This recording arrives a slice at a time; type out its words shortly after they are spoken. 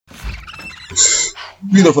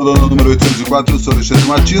Vida Fodona número 804, eu sou Alexandre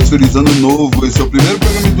Matias, feliz ano novo, esse é o primeiro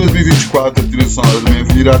programa de 2024, a trilha sonora da minha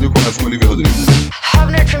virada, e eu começo com Olivia e Rodrigo.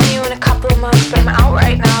 Haven't heard from you in a couple of months, but I'm out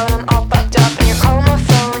right now and I'm all bugged up, and you're calling my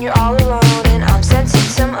phone, you're all alone, and I'm sensing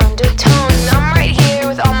some undertones. I'm right here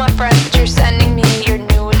with all my friends, but you're sending me your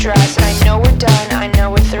new address, and I know we're done, I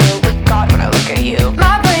know we're through, but God, when I look at you,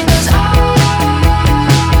 my brain goes, oh.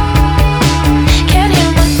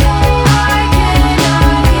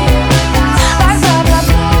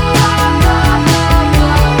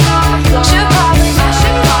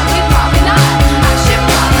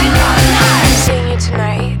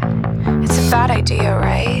 Idea,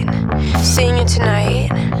 right? Seeing you tonight,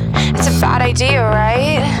 it's a bad idea,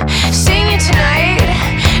 right? Seeing you tonight,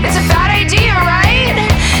 it's a bad idea, right?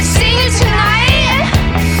 Seeing you tonight,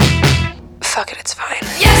 fuck it, it's fine.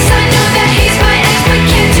 Yes, I know that he's my ex, but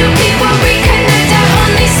can't two people reconnect? I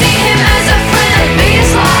only see him as a friend, the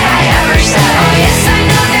biggest lie I ever said. Oh yes, I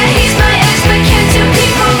know that he's my ex, but can't two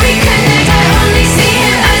people reconnect? I only see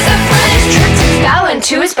him as a friend. His trips fell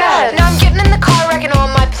into his bed. Now I'm getting in the car, wrecking all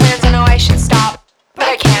my plans. I know I should stop, but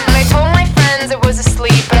I can't. And I told my friends it was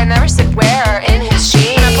asleep, but I never said where. In his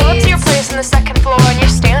sheet. And I pull up to your place on the second floor, and you're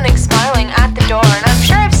standing smiling at the door. And I'm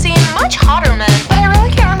sure I've seen much hotter men, but I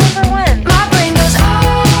really can't remember when. My brain goes,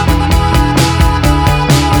 oh.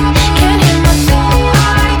 Can't hear my phone.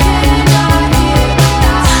 I cannot hear that.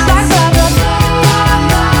 Blah, blah, blah, blah.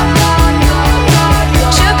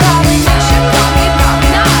 Should probably not. I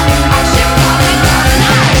should probably not.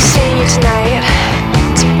 Seeing you tonight,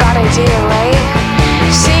 it's a bad idea, right?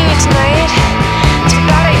 Seeing you tonight, it's a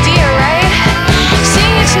bad idea, right?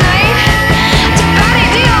 Seeing you tonight, it's a bad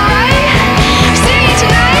idea, right? Seeing you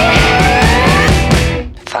tonight,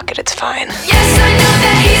 fuck it, it's fine. Yes, I know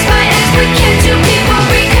that he's my ex, but can't two people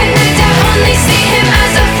reconnect? I only see him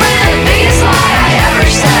as a friend, the biggest lie I ever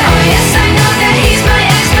said. Oh yes, I know that he's my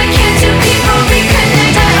ex, but can't two people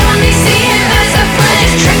reconnect? I only see him as a friend.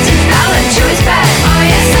 His tripped and fell into his bed. Oh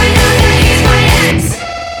yes, I know that he's my ex.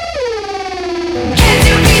 Can't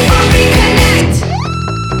two people reconnect?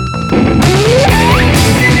 The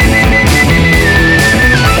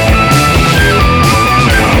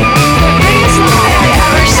biggest lie I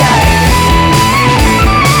ever said.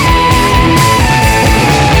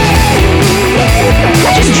 I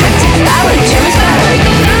just tripped and fell into his bed.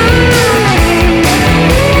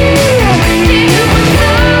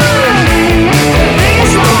 The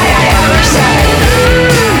biggest lie I ever said.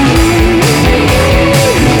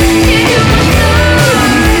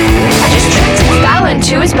 I just tripped and fell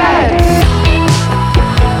into his bed.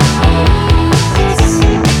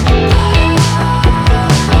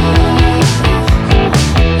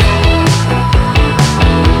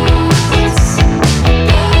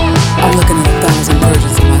 I'm looking at 1,000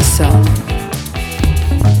 versions of myself,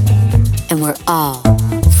 and we're all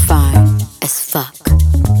fine as fuck.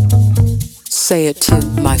 Say it to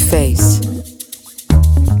my face.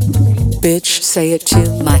 Bitch, say it to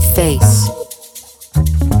my face.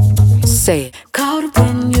 Say it. Caught up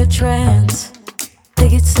in your trance. They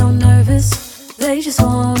get so nervous, they just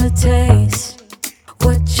wanna taste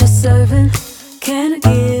what you're serving. Can I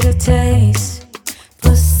get a taste?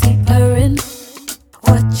 Pussy purring.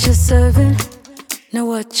 What you serving? Know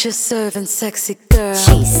what you're serving, sexy girl.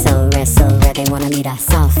 She's so red, they wanna meet her.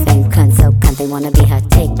 Soft and cunt, so cunt, they wanna be her.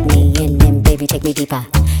 Take me in and baby, take me deeper.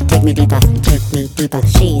 Take me deeper, take me deeper.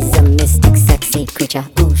 She's a mystic, sexy creature.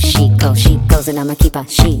 Ooh, she goes and I'm a keeper.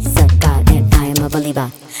 She's a god and I am a believer.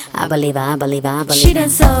 I believe her, I believe her, I believe her. She done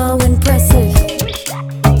so impressive,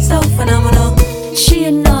 so phenomenal. She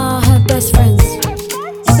and all her best friends,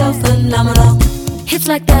 so phenomenal. Hips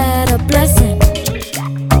like that, a blessing,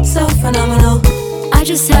 so phenomenal. I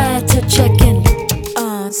just had to check in,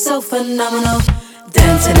 so phenomenal.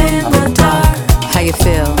 Dancing in the dark, how you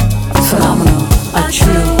feel? Phenomenal, a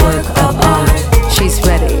true work of art. She's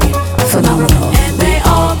ready, phenomenal. And they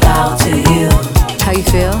all bow to you. How you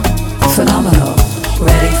feel? Phenomenal,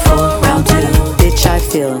 ready for round two. Bitch, I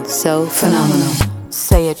feel so phenomenal.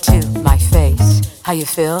 Say it to my face, how you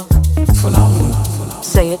feel? Phenomenal.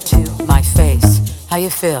 Say it to my face, how you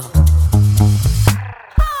feel?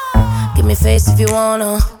 Give me face if you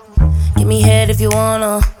wanna. Give me head if you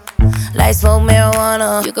wanna. Light smoke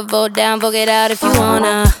marijuana. You can vote down, vote it out if you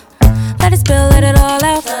wanna. Let it spill, let it all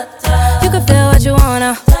out. You can feel what you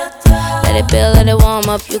wanna. Let it build, let it warm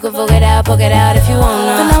up. You can vote it out if you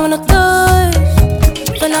wanna. Phenomenal good.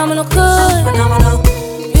 Phenomenal good. Phenomenal.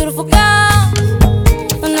 Beautiful girl.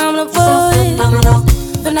 Phenomenal voice. Phenomenal.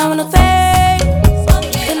 Phenomenal face.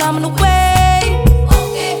 Phenomenal way.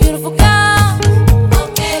 Beautiful girl.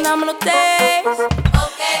 Phenomenal days.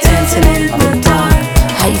 Dancing in the dark.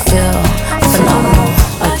 How you feel?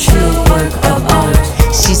 work of art.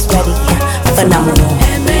 She's ready, phenomenal.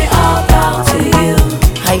 And they all bow to you.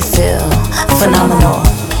 How you feel? Phenomenal.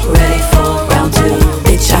 Ready for round two.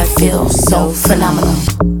 Bitch, I feel so phenomenal.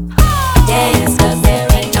 Dance, cause there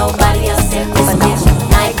ain't nobody else in this bitch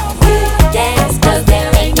like you. Dance, cause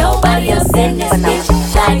there ain't nobody else in this bitch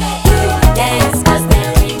like you. Dance, cause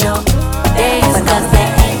there ain't no. Dance, cause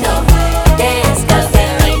there ain't no. Dance, cause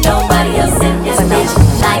there ain't nobody else in this bitch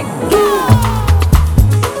like you.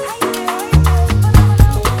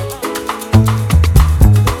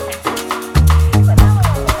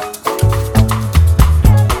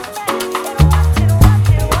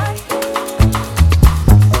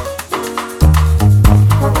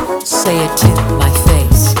 Say it to my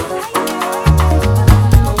face.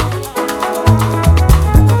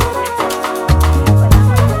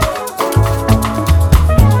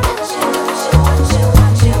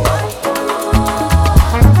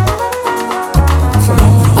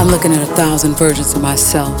 I'm looking at 1,000 versions of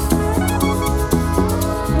myself,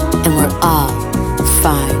 And we're all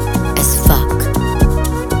fine as fuck.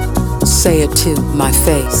 say it to my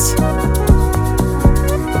face.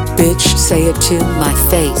 Bitch, say it to My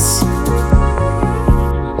face.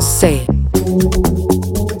 say it.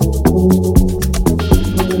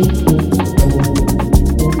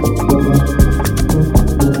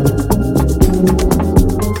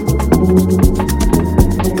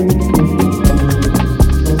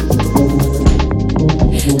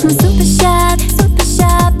 I'm super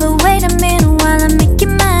shy, but wait a minute while I make you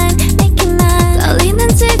mine, make you mine. 떨리는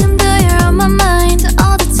지금도 you're on my mind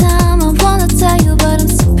all the time. I wanna tell you, but I'm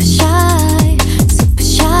super shy, super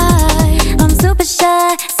shy. I'm super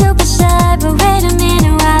shy, but wait a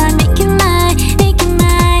minute while I make you mine, make you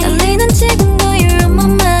mine. 떨리는 지금도 you're on my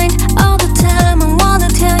mind all the time. I wanna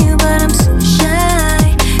tell you, but I'm super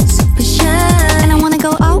shy, super shy. And I wanna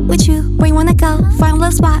go out with you, where you wanna go? Find a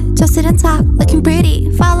little spot, just sit and talk, looking pretty.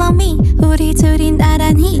 Follow me, 우리 둘이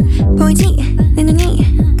나란히 보이지? 내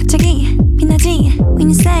눈이 갑자기 빛나지? When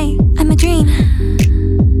you say I'm a dream.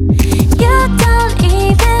 You don't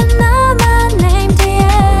even know my name, do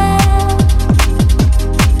you?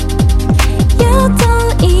 You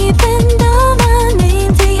don't even know my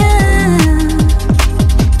name, do you?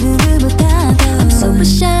 누구보다도 I'm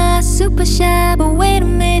super shy, but wait a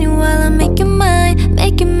minute while I make you mine,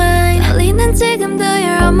 make you mine. 떨리는 지금도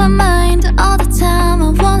you're on my mind all the time. I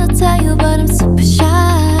wanna tell you, but I'm super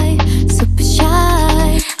shy, super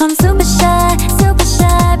shy. I'm super shy,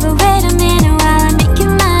 but wait a minute while I make you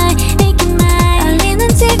mine, make you mine. 떨리는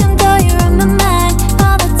지금도 you're on my mind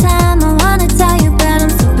all the time. I wanna tell you, but I'm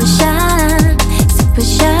super shy, super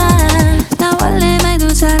shy. 나 원래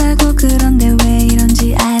말도 잘하고 그런데 왜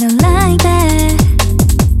이런지 I don't like that.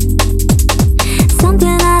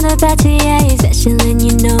 Something out about you, yeah, you're special and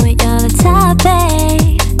you know it, you're the top,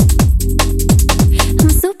 babe. I'm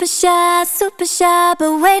super shy,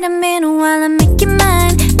 but wait a minute while I make you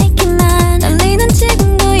mine, make you mine. 떨리는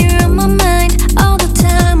지금도 you're on my mind all the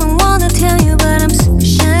time. I wanna tell you, but I'm super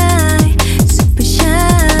shy, super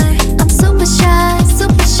shy. I'm super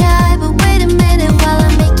shy, but wait a minute while I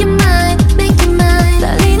make you mine, make you mine.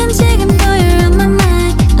 떨리는 지금도 you're on my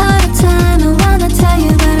mind all the time. I wanna tell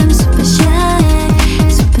you, but I'm super shy,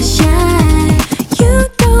 super shy. You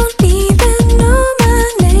don't even know my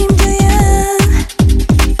name, do you?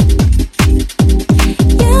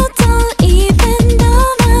 You don't even know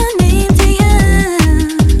my name, do you?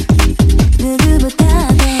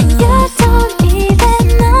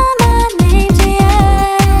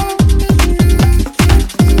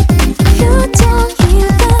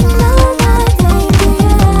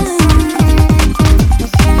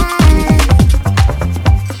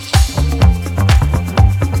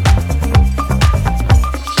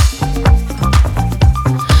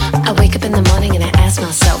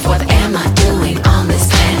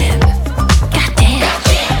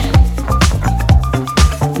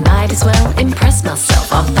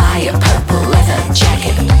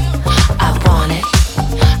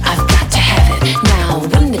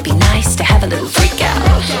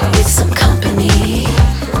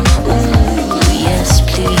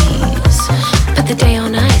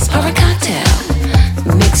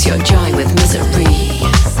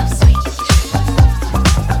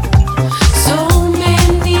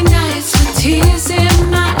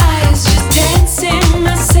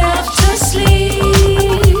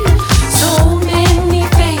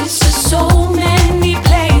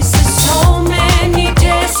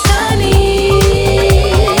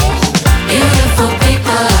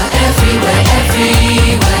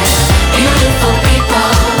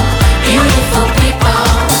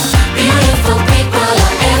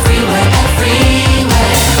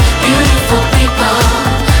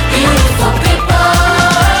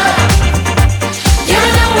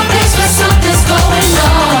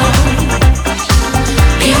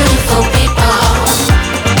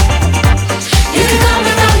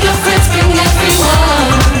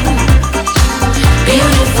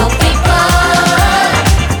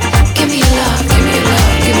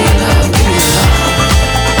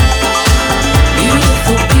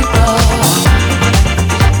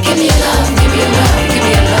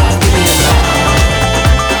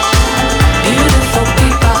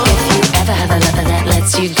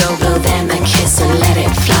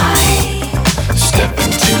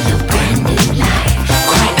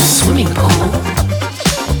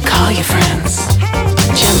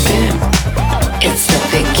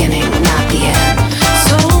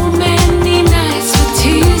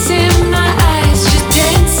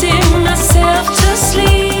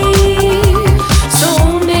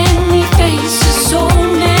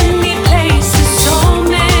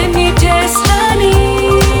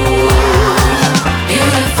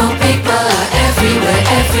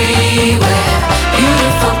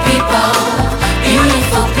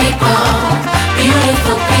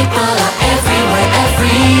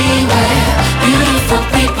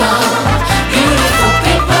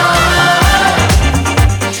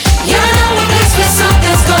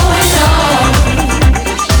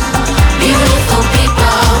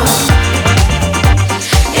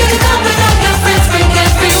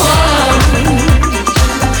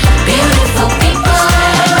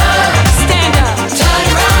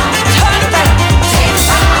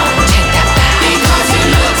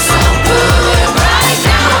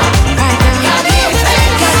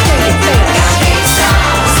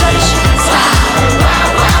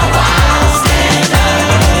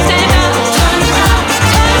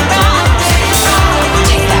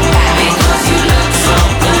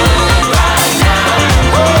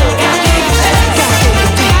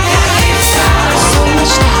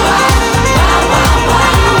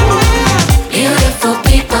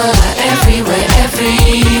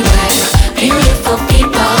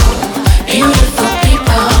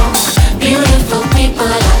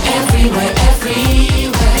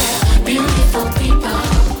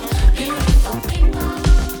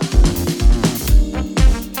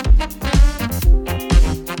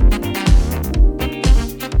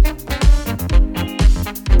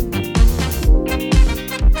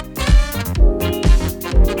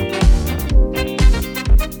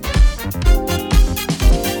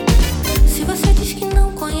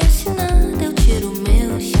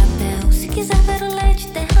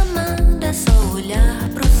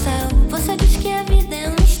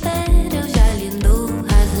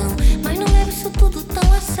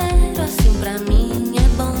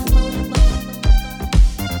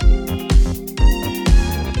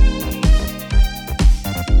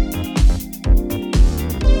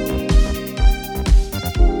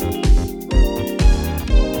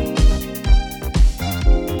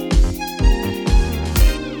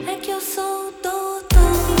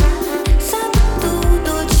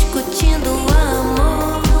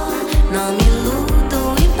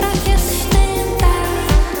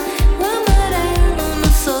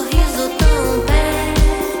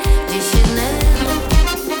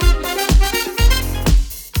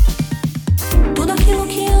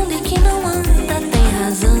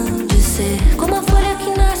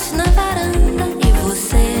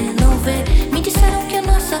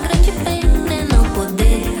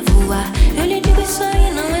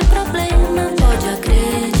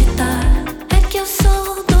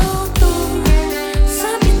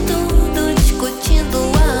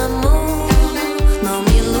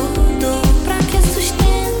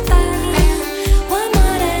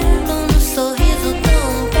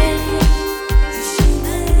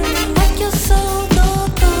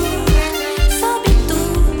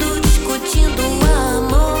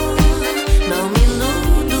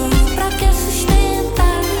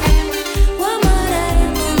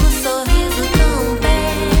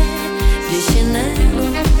 de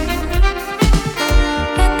chinelo.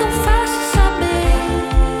 É tão fácil saber,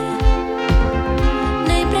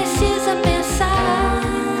 nem precisa pensar.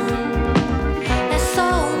 É só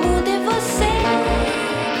o mundo e você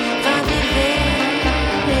vai viver.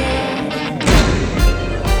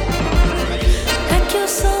 É que eu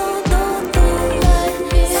sou doutor,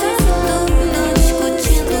 sabe tudo,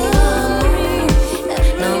 discutindo amor.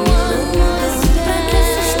 Não me luto pra que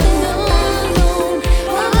sustentar.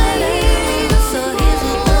 Olha, um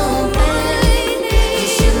sorriso tão bem de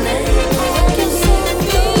chinelo. É que eu sou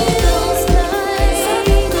doutor,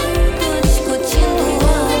 sabe tudo, discutindo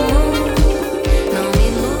amor. Não me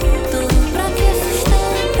luto pra que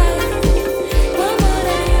sustentar. O amor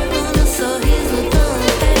é um sorriso tão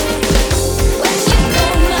bem. When you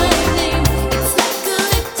call my name, it's like a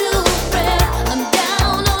little prayer. I'm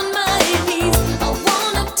down on my knees. I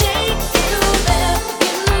wanna take you there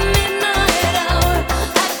in the midnight hour.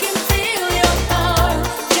 I can feel your power,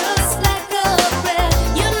 just like a prayer.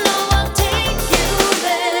 You know I'll take you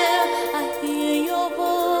there. I hear your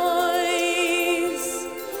voice.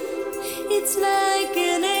 It's like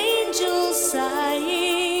an angel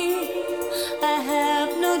sighing. I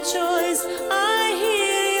have no choice. I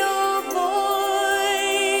hear your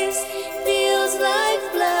voice. Feels like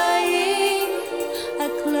flying. I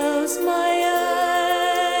close my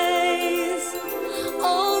eyes.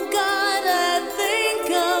 Oh God, I think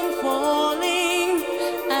I'm falling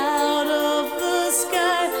out of the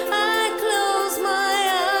sky. I close my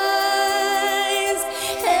eyes.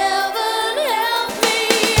 Heaven help me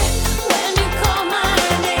when you call my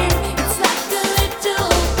name. It's like a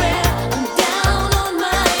little prayer. I'm down on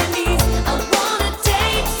my knees. I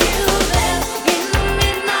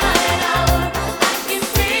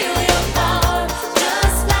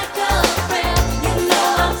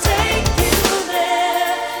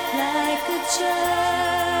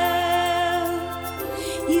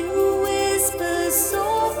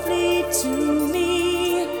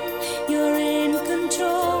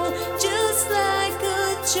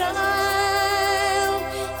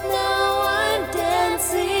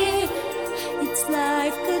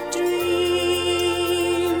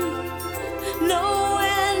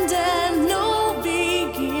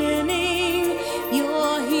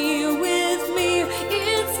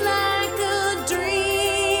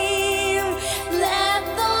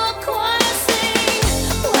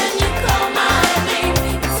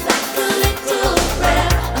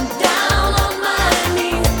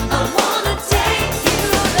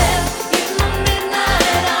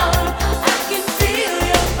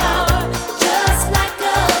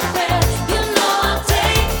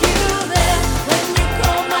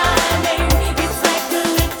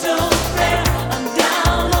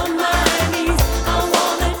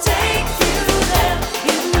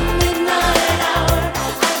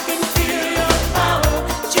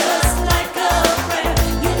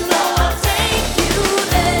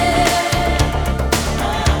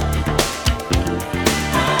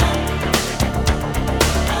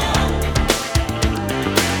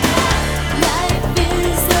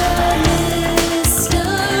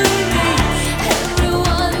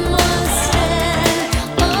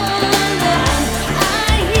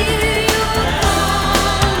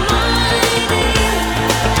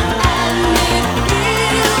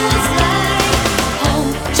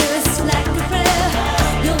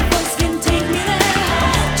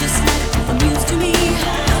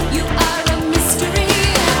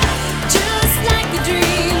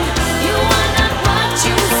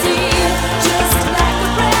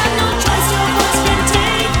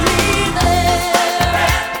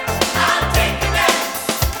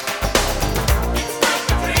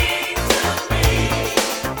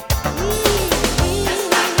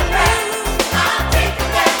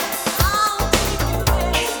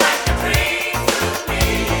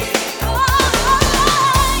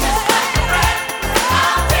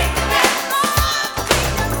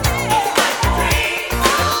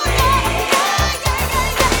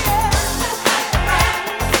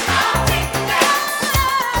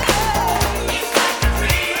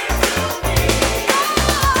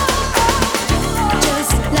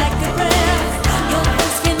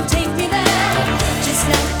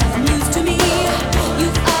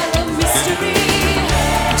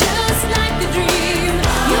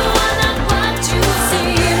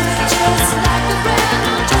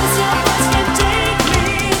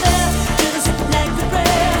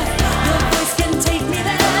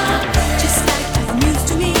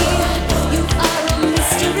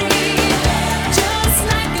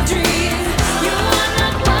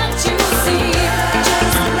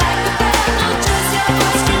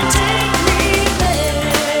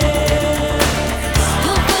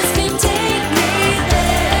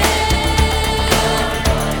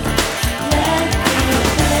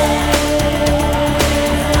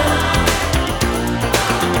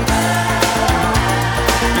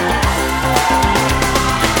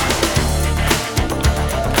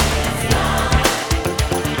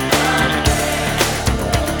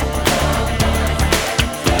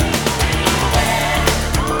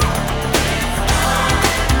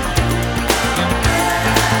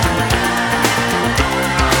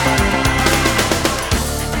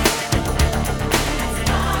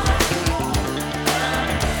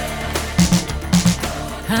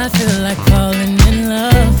I feel like falling in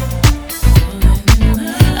love.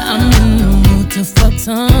 I'm in the mood to fuck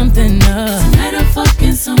something up. Tonight I'm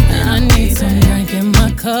fucking something. I need some drink in my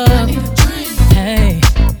cup. Hey,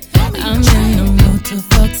 I'm in the mood to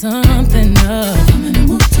fuck something up.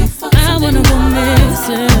 I wanna go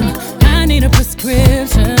missing. I need a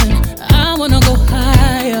prescription. I wanna go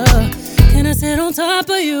higher. Can I sit on top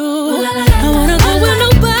of you? I wanna go where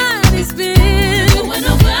nobody's been.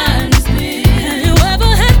 Have you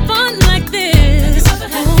ever had fun like this?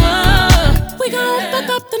 We gon' fuck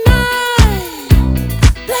up the night.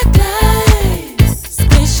 Black lights,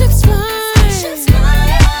 spaceships fly.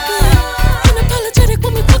 Unapologetic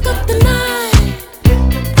when we fuck up the night.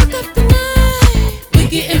 Fuck up the night. We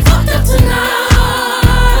getting fucked up tonight.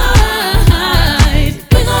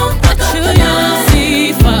 We gon' fuck up the night.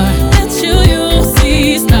 See fire, let you see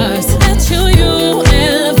stars. Let you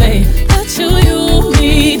elevate. Let you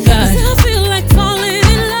meet God. 'Cause I feel like falling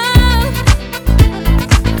in love.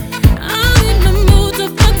 I'm in the mood to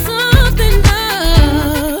fuck something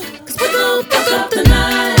up. 'Cause we gon' fuck up the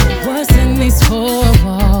night. What's in these four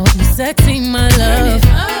walls? You sexy, my love.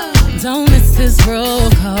 Don't miss this roll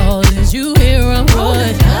call. Did you hear a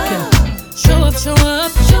word? Show up, show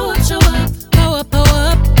up, show up, show up. Go up, go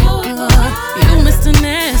up, go up. You Mr.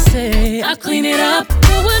 Nasty, I clean it up.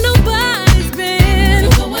 Go where nobody's been.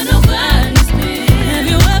 Go where nobody's been. Have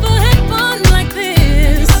you ever had fun like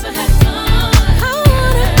this? I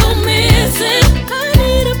wanna go missing. I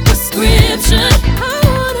need a prescription. I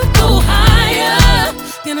wanna go higher.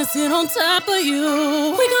 Can I sit on top of you?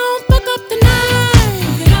 We gon' fuck up the night.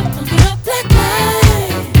 Black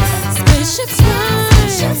lights, spaceships fly.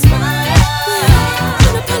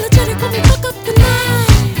 Unapologetic when we fuck up the night.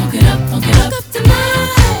 Fuck it up tonight.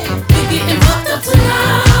 We getting fucked up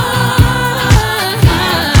tonight.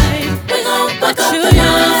 We gon' fuck up the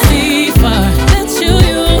night. See fire, let you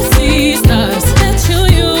see stars. Let you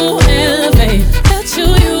elevate. Let you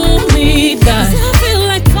meet God. 'Cause I feel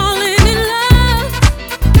like falling in love.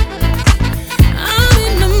 I'm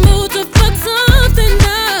in the mood to fuck something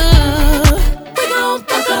up. We gon'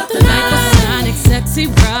 fuck up the night. Sonic, sexy,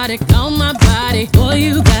 erotic on my body. Boy,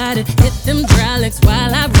 you got it. Hit them hydraulics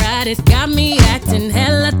while I ride it. Got me acting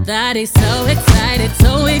hella thotty. So excited,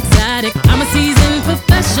 so exotic. I'm a seasoned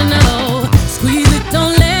professional. Squeeze it,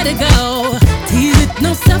 don't let it go. Tease it,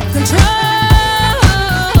 no self-control.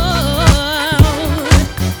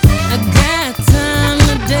 I got time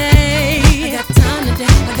today. I got time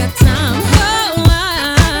today. I got time. Oh,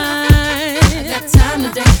 I got time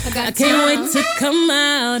today. I can't wait to come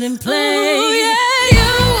out and play. Ooh, yeah,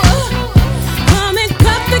 you. Come and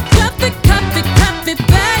cup it, cup it, cup it, cup it,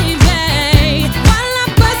 baby. While I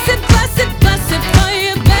bust it for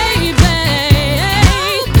you, baby.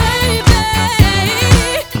 Oh, baby.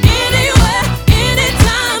 Anywhere,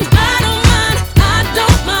 anytime, I don't mind.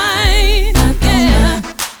 Yeah,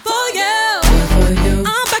 for you.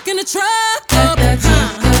 I'm back in the truck up,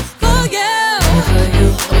 for you.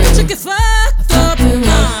 But you get fucked up,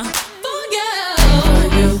 for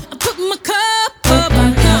you. I put my cup up.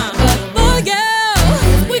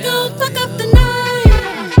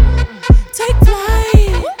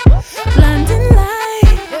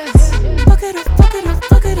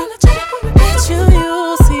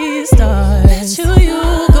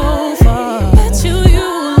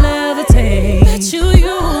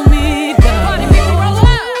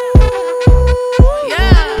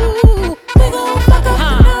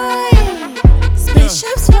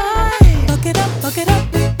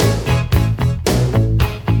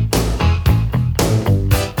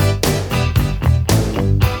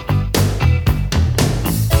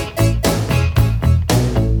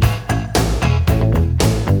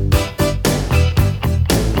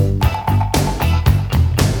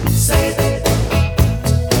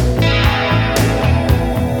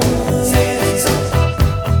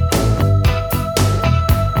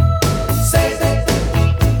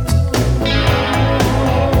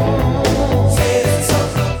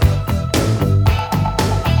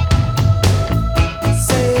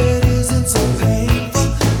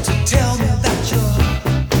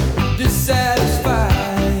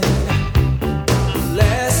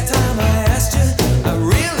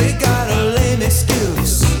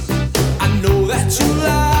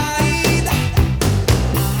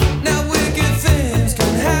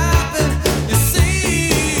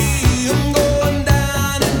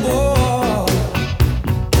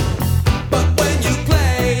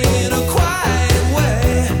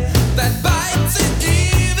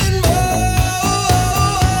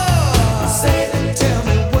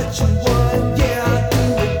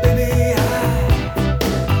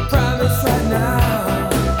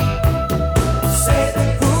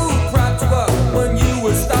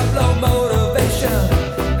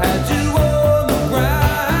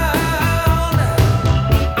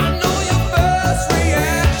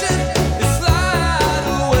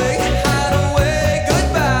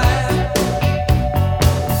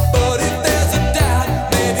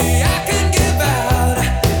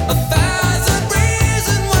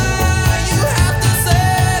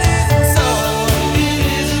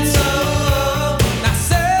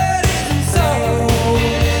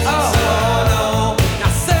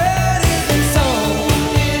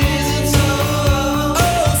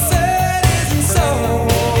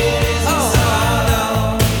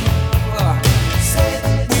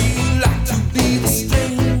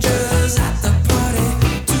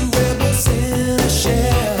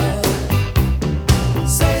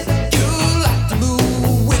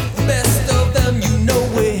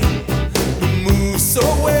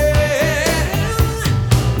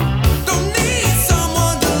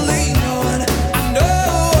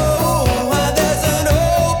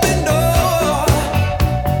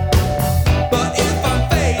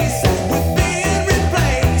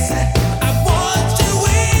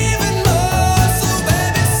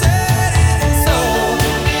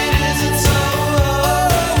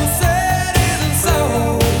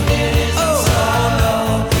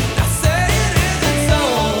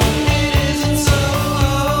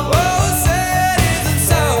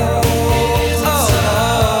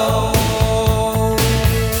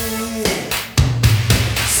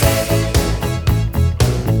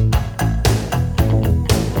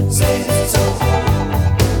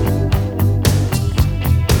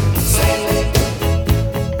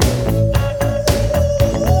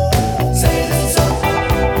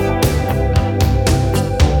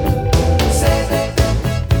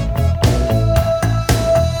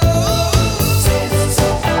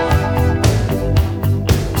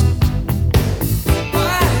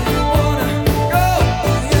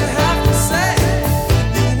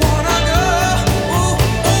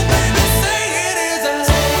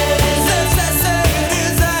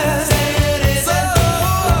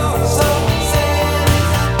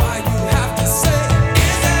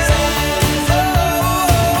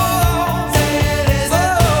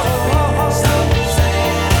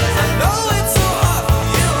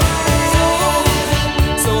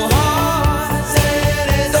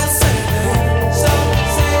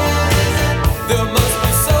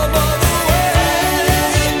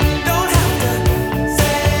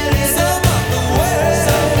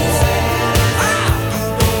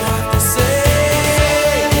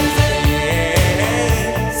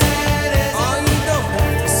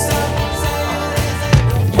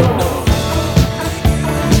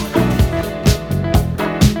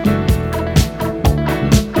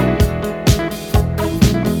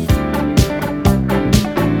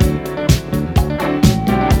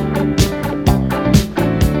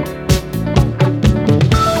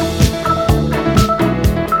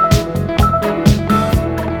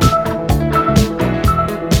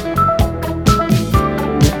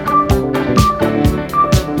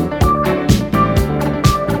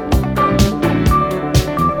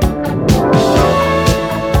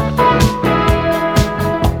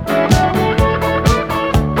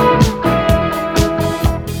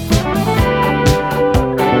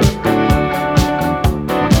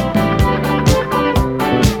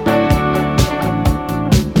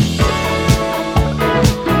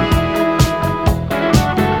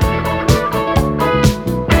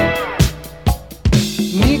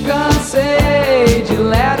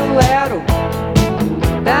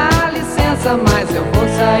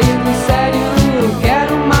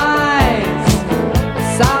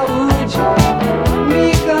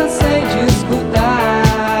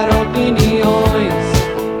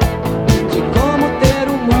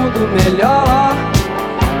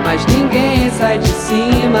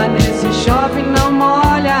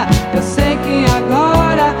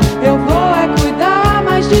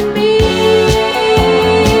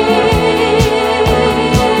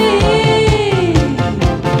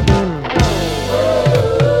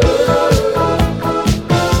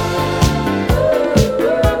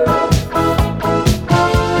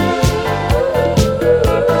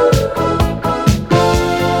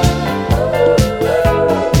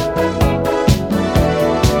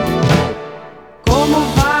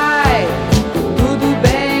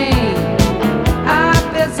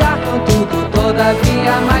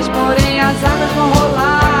 todavia, mas porém as águas vão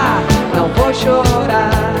rolar. Não vou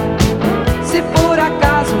chorar se por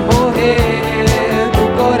acaso morrer do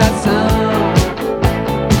coração.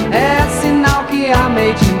 É sinal que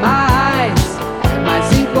amei demais,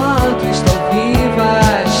 mas enquanto estou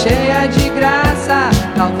viva, cheia de graça,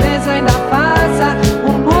 talvez ainda faça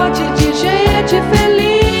um monte de gente feliz.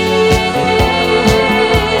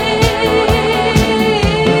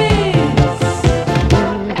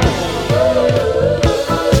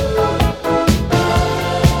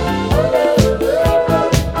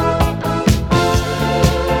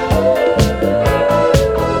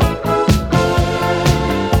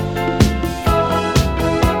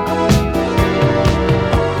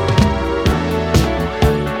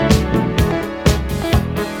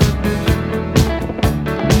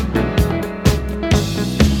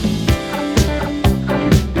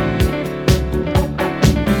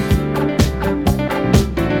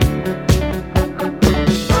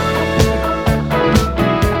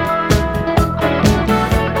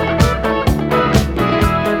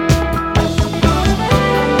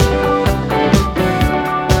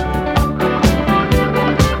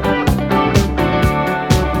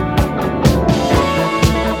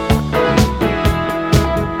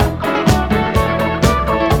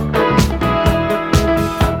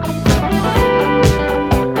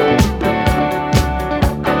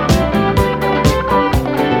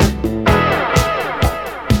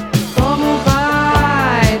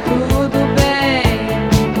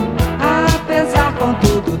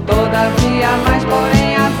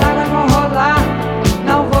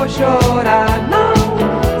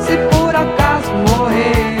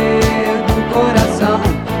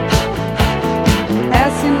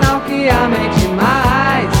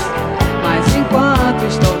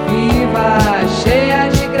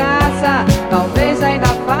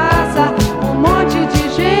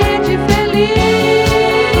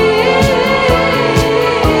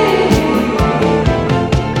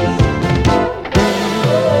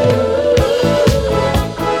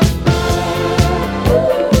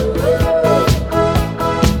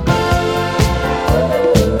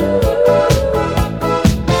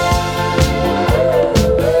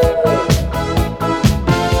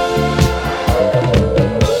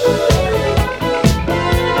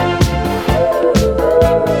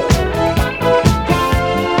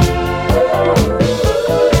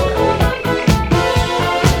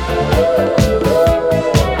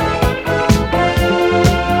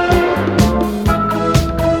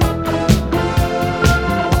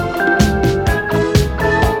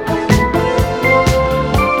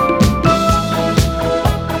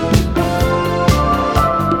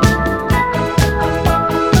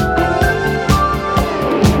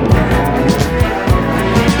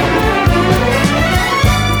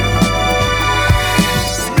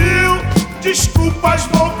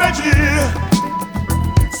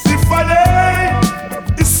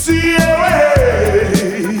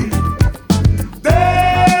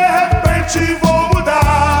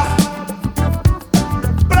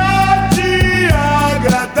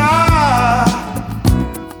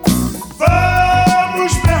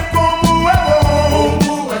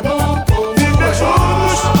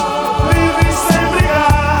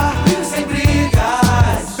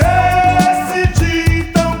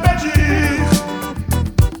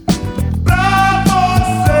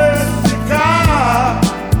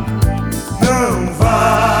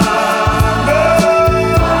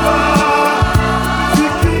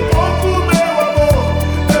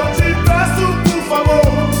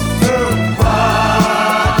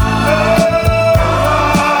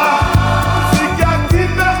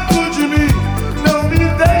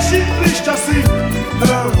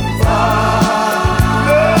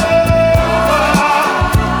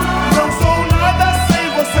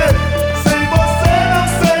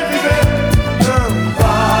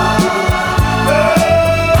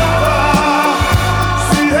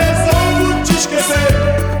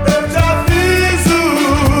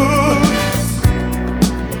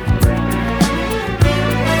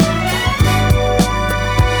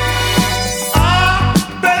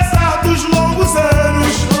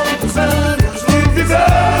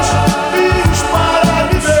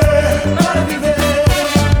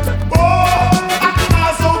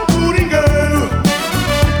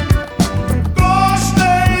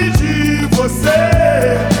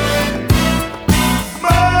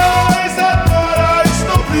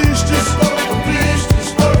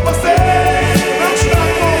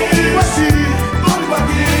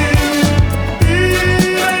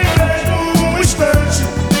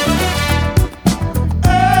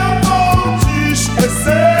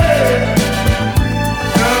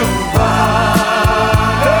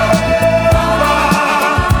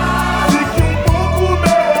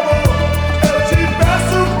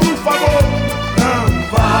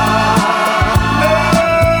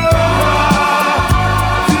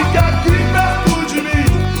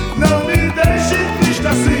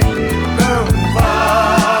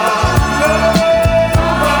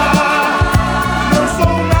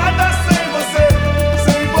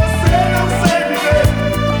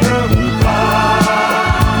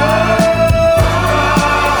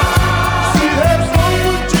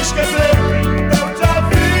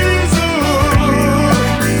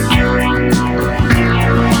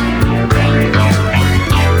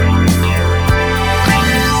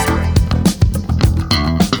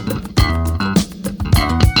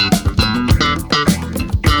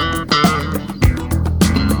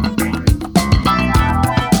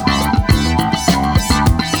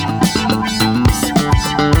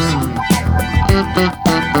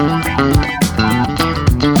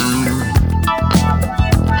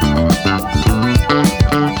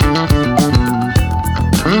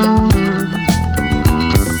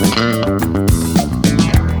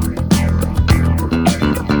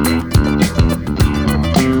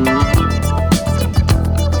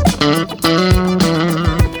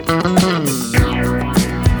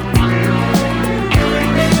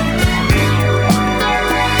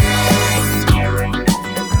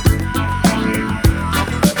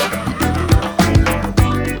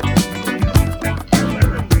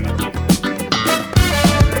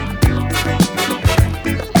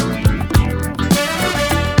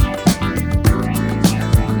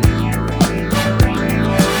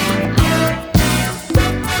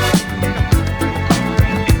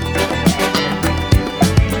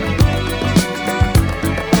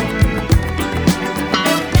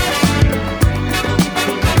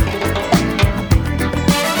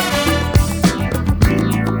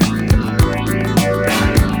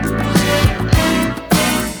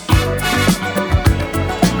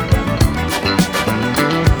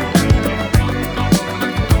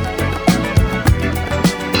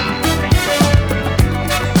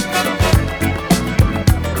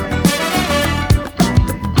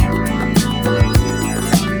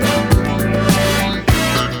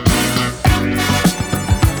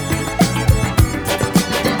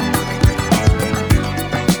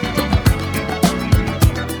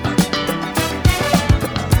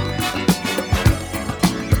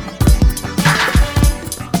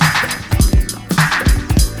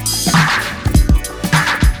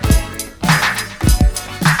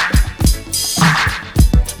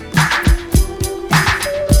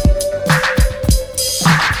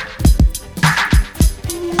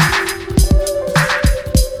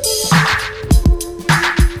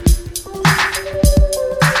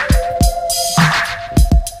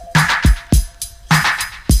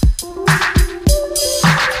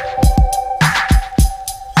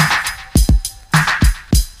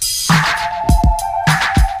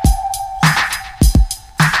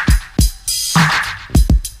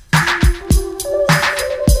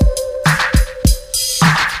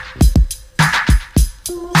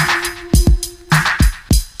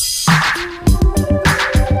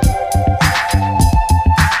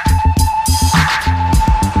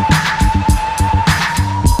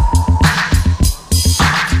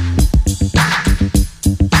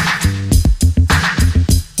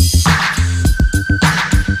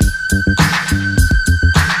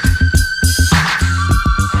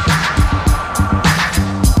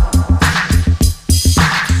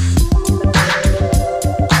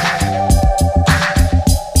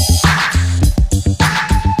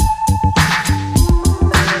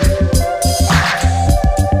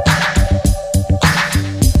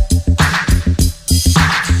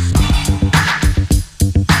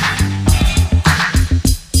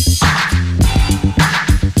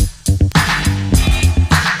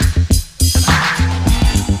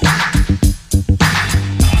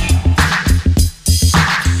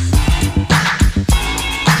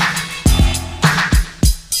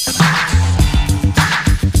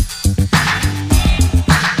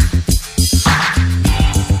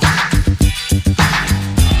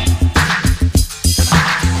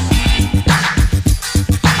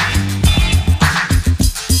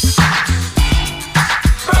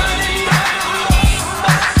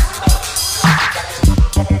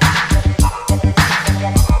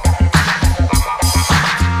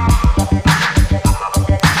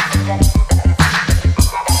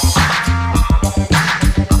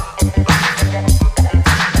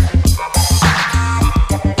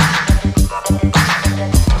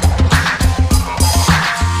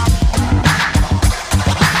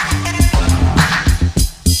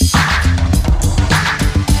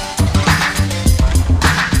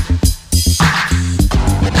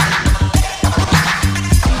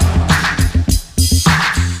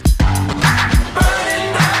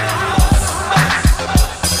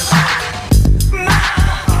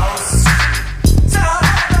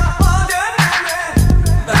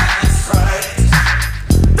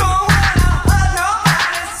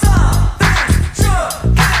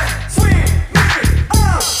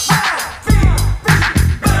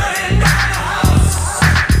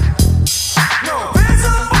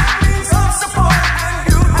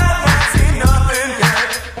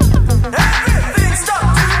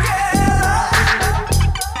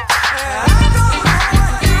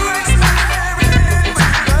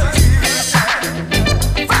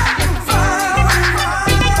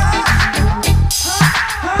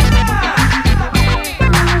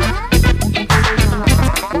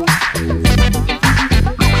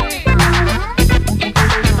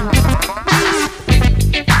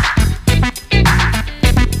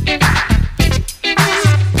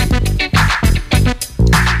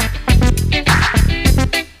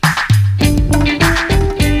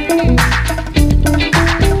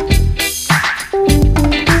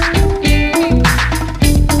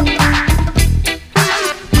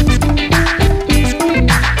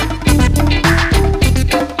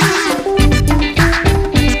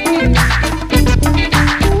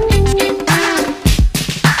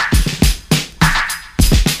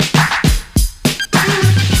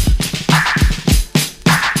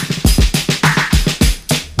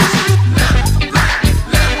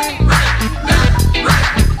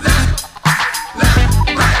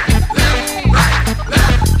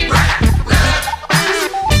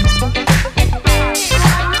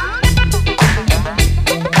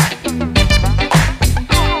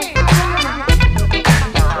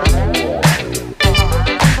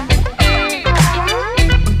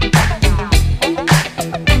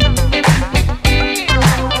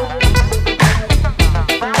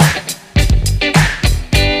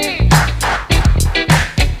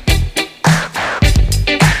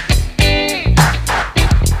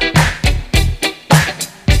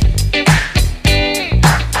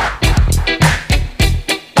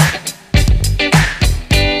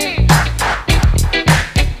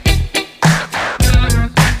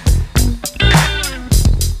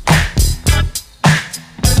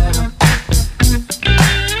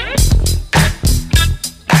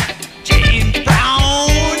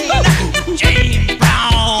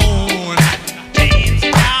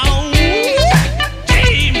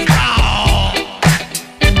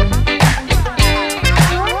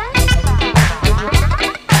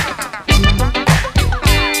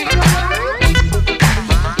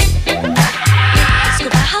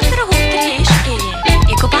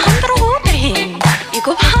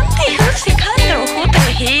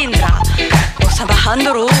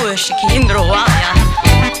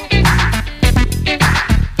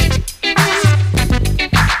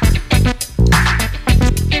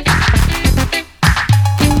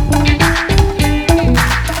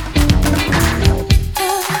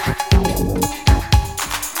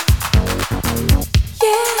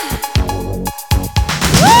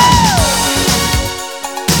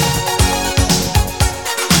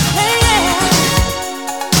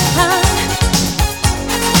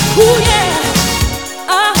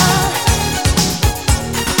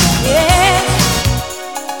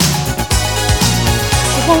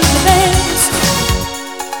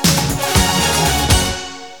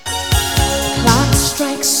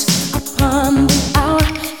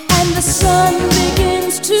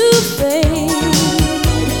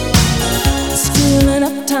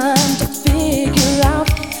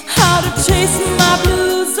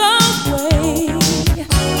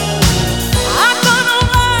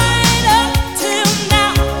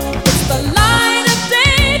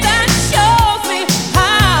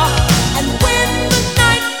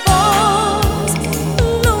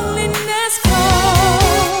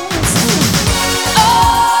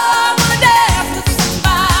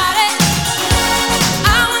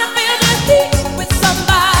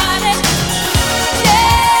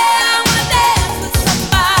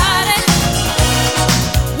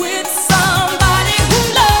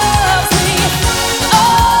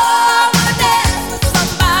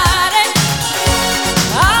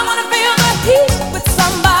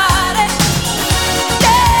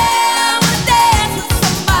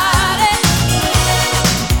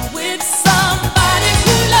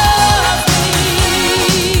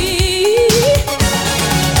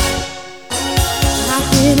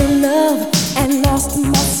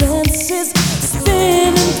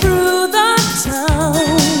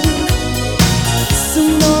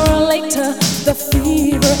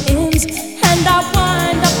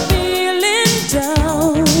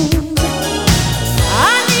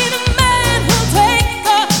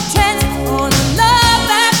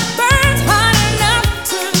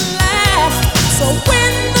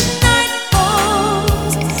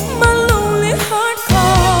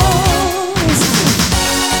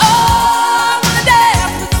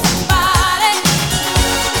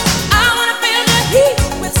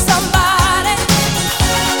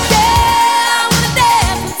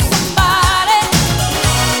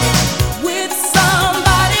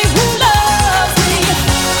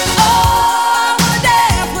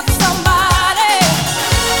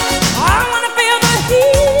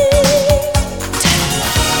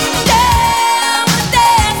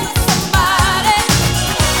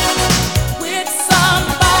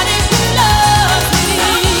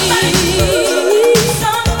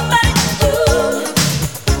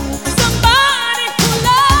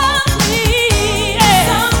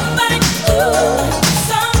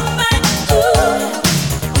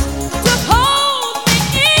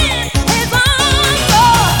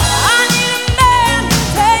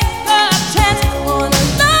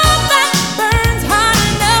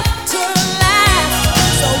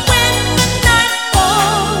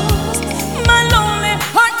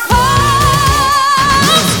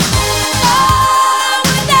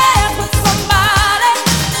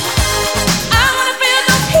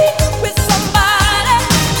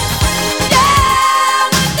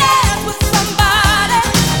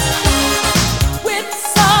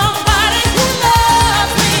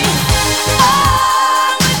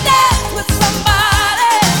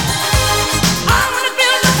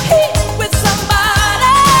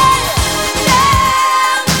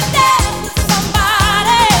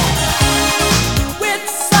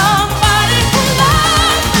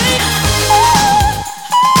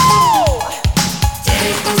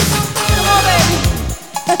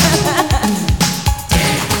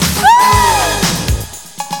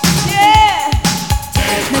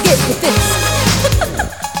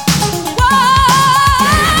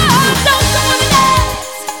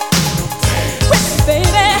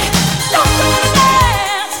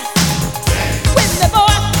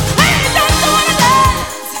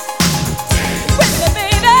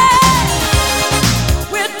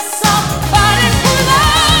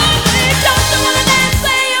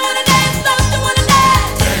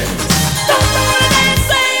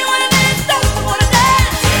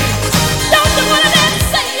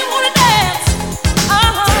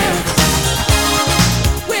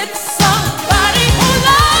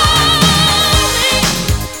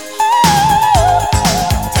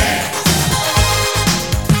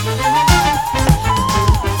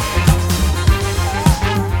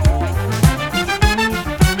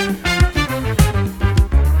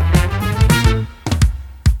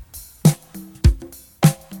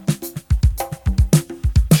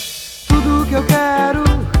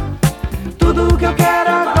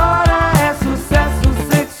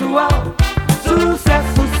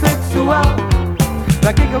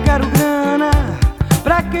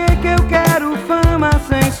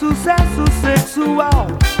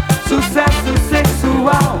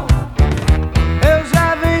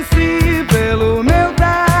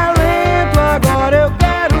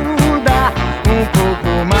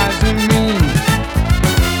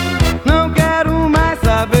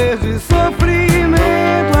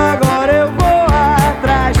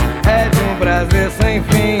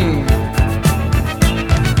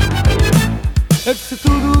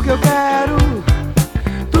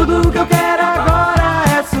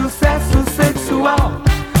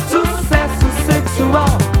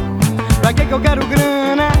 que eu quero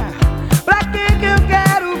grana? Pra que eu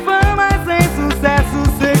quero fama sem sucesso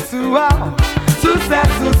sexual?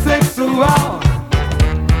 Sucesso sexual.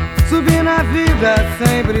 Subir na vida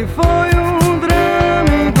sempre foi um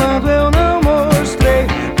drama, enquanto eu não mostrei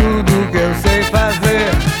tudo que eu sei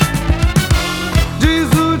fazer.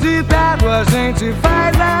 Diz o ditado, a gente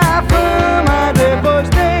faz a fama, depois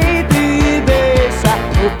deita e deixa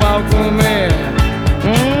o pau comer.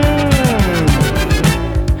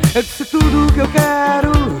 Eu disse tudo que eu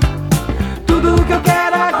quero, tudo que eu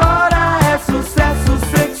quero agora é sucesso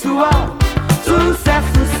sexual.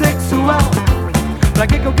 Sucesso sexual. Pra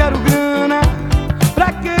que eu quero grana?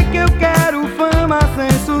 Pra que eu quero fama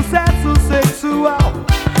sem sucesso sexual?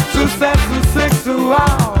 Sucesso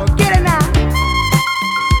sexual. Get it now.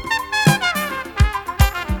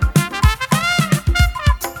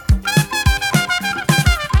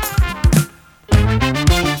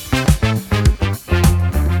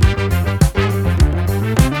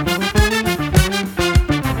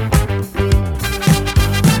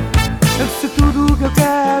 Eu disse tudo que eu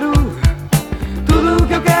quero, tudo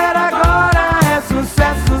que eu quero agora é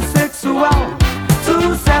sucesso sexual.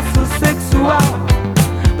 Sucesso sexual.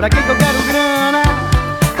 Pra que eu quero grana?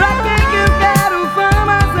 Pra que eu quero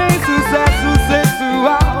fama sem sucesso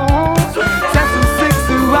sexual? Sucesso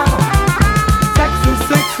sexual. Sexo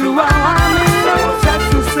sexual.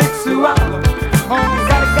 Sexo sexual.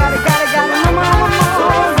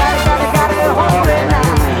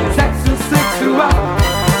 Sexo sexual.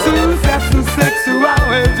 Sucesso sexual.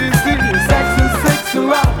 Eu disse sexo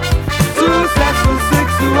sexual. Sucesso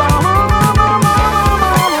sexual.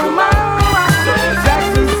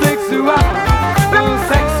 Sexo sexual.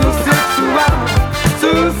 Sexo sexual.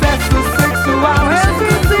 Sucesso sexual. Esse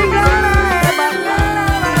cigano é bacana.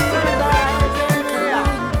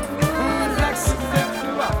 Sexo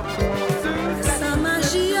sexual. Essa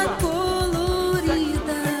magia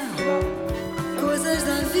colorida, coisas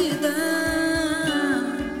da vida.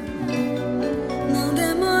 Não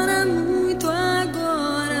demora muito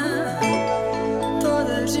agora,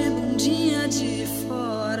 toda de bundinha de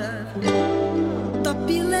fora,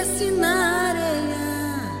 topless na areia,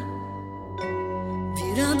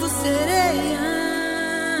 virando sereia.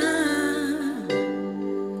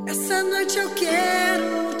 Essa noite eu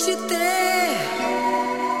quero te ter,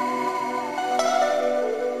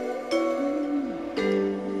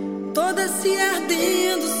 toda se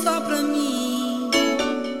ardendo só pra mim.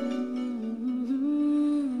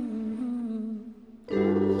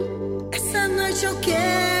 Essa noite eu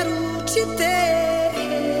quero te ter,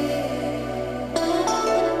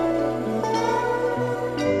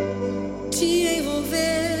 te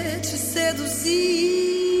envolver, te seduzir.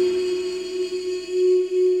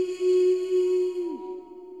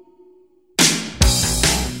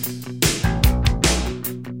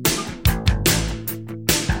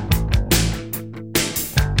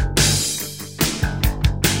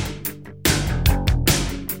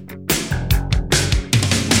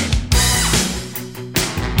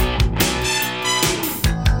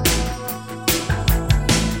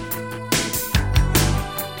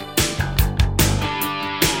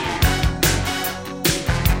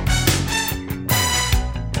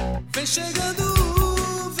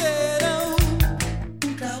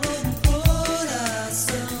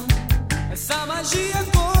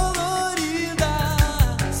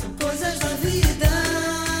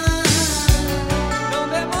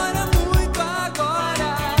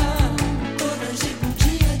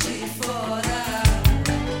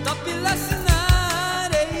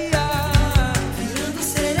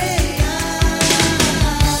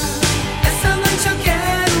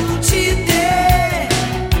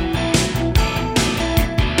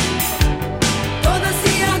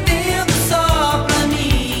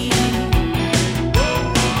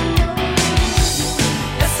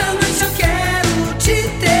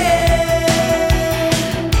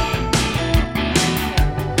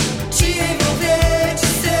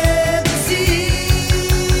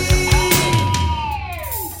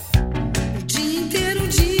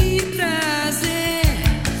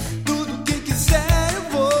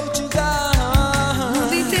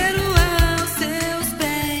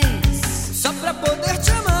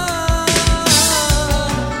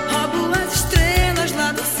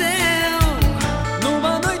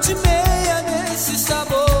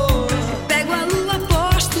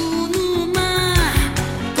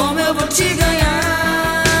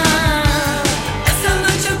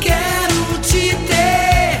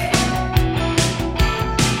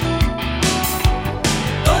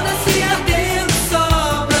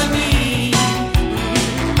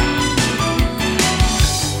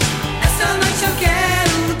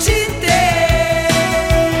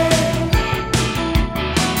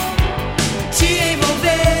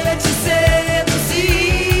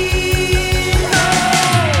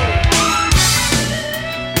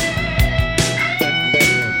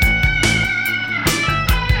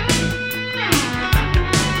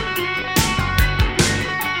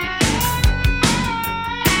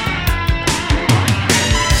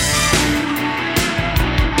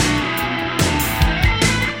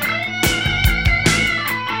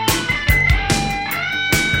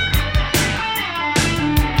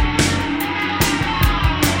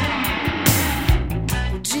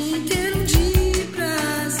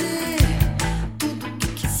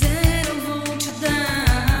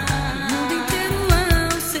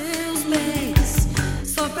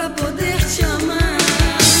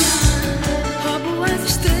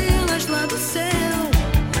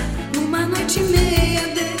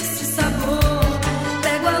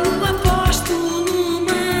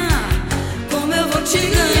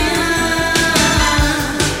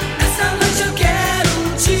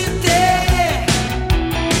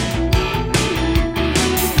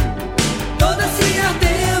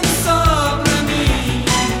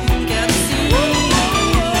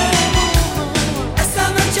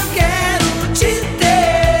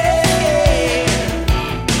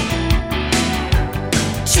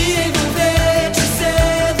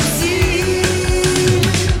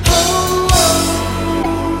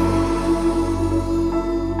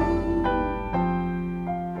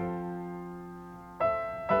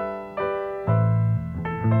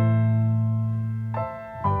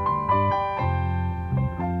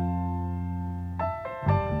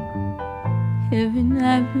 Every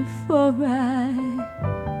night before I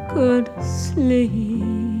go to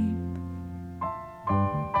sleep,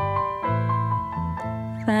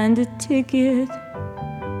 find a ticket,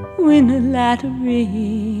 win a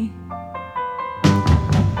lottery,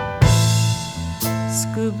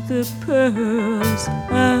 scoop the pearls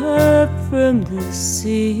up from the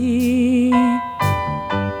sea,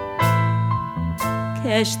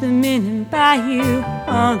 cash them in and buy you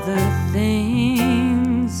all the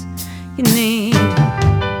things you need.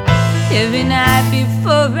 Every night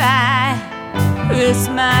before I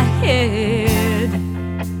rest my head,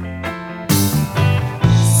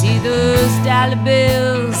 see those dollar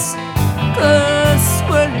bills go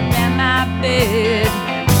swirling around my bed.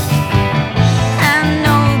 I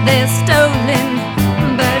know they're stolen,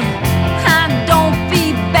 but I don't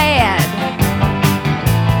be bad.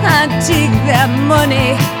 I take that money,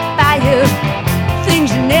 buy you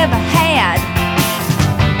things you never had.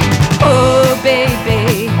 Oh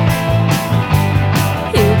baby,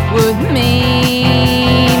 it would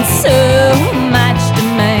mean so much to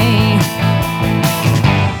me.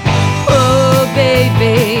 Oh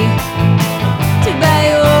baby, to buy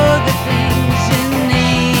all the things you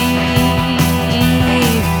need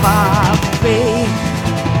for free.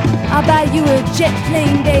 I'll buy you a jet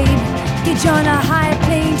plane, babe. Get you on a high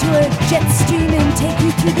plane to a jet stream and take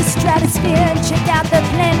you through the stratosphere and check out the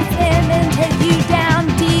planet then and take you down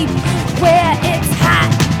deep where it's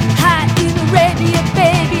hot, hot in Arabia,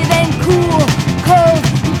 baby, then cool, cold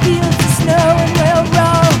in fields of snow, and we'll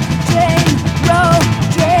roll, drain, roll,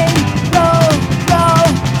 drain, roll, roll,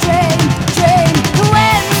 drain, drain.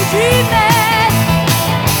 When we dream it,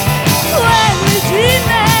 when we dream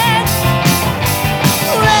it,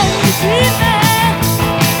 when we dream it.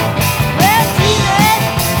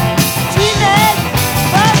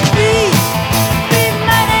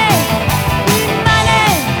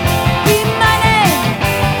 Free money,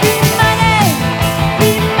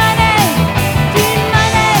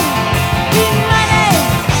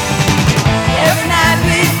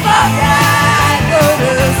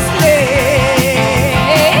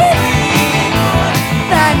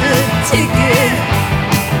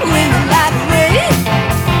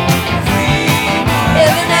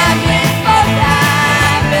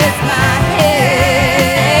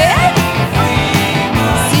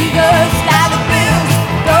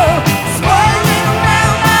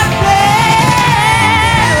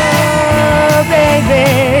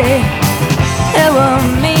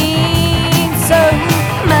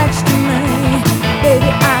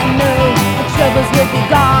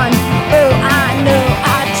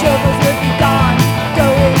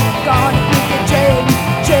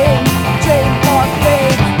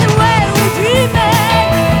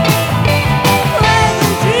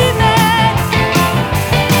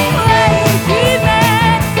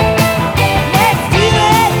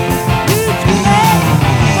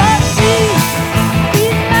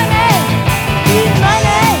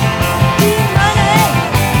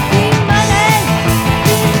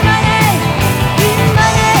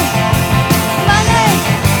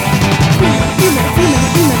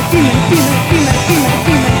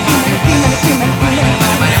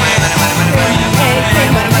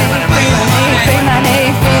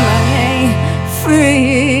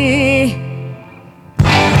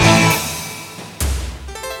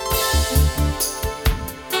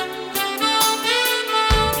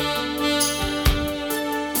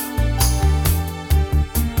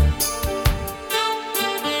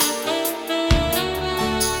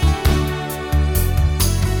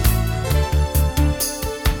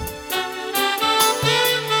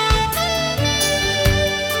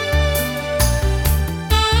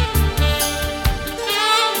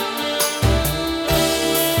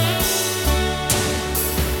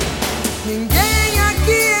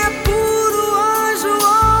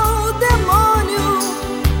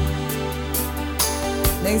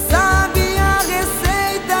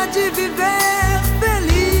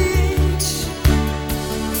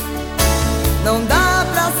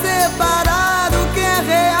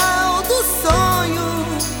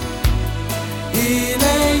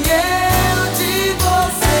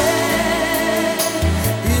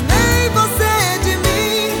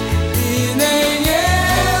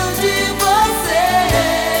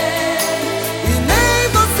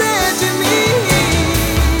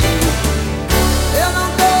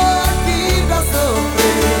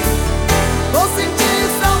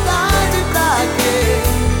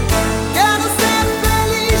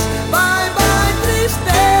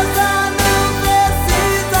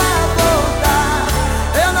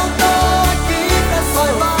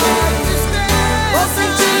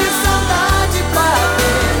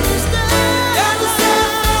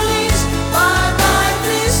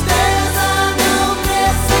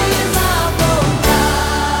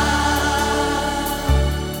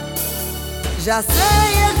 Já sei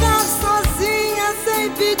errar sozinha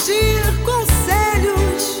sem pedir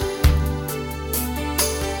conselhos.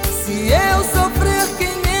 Se eu sofrer,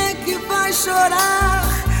 quem é que vai chorar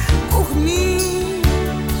por mim?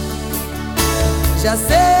 Já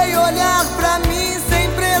sei olhar pra mim sem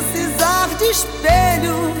precisar de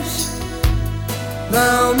espelhos.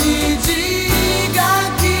 Não me diz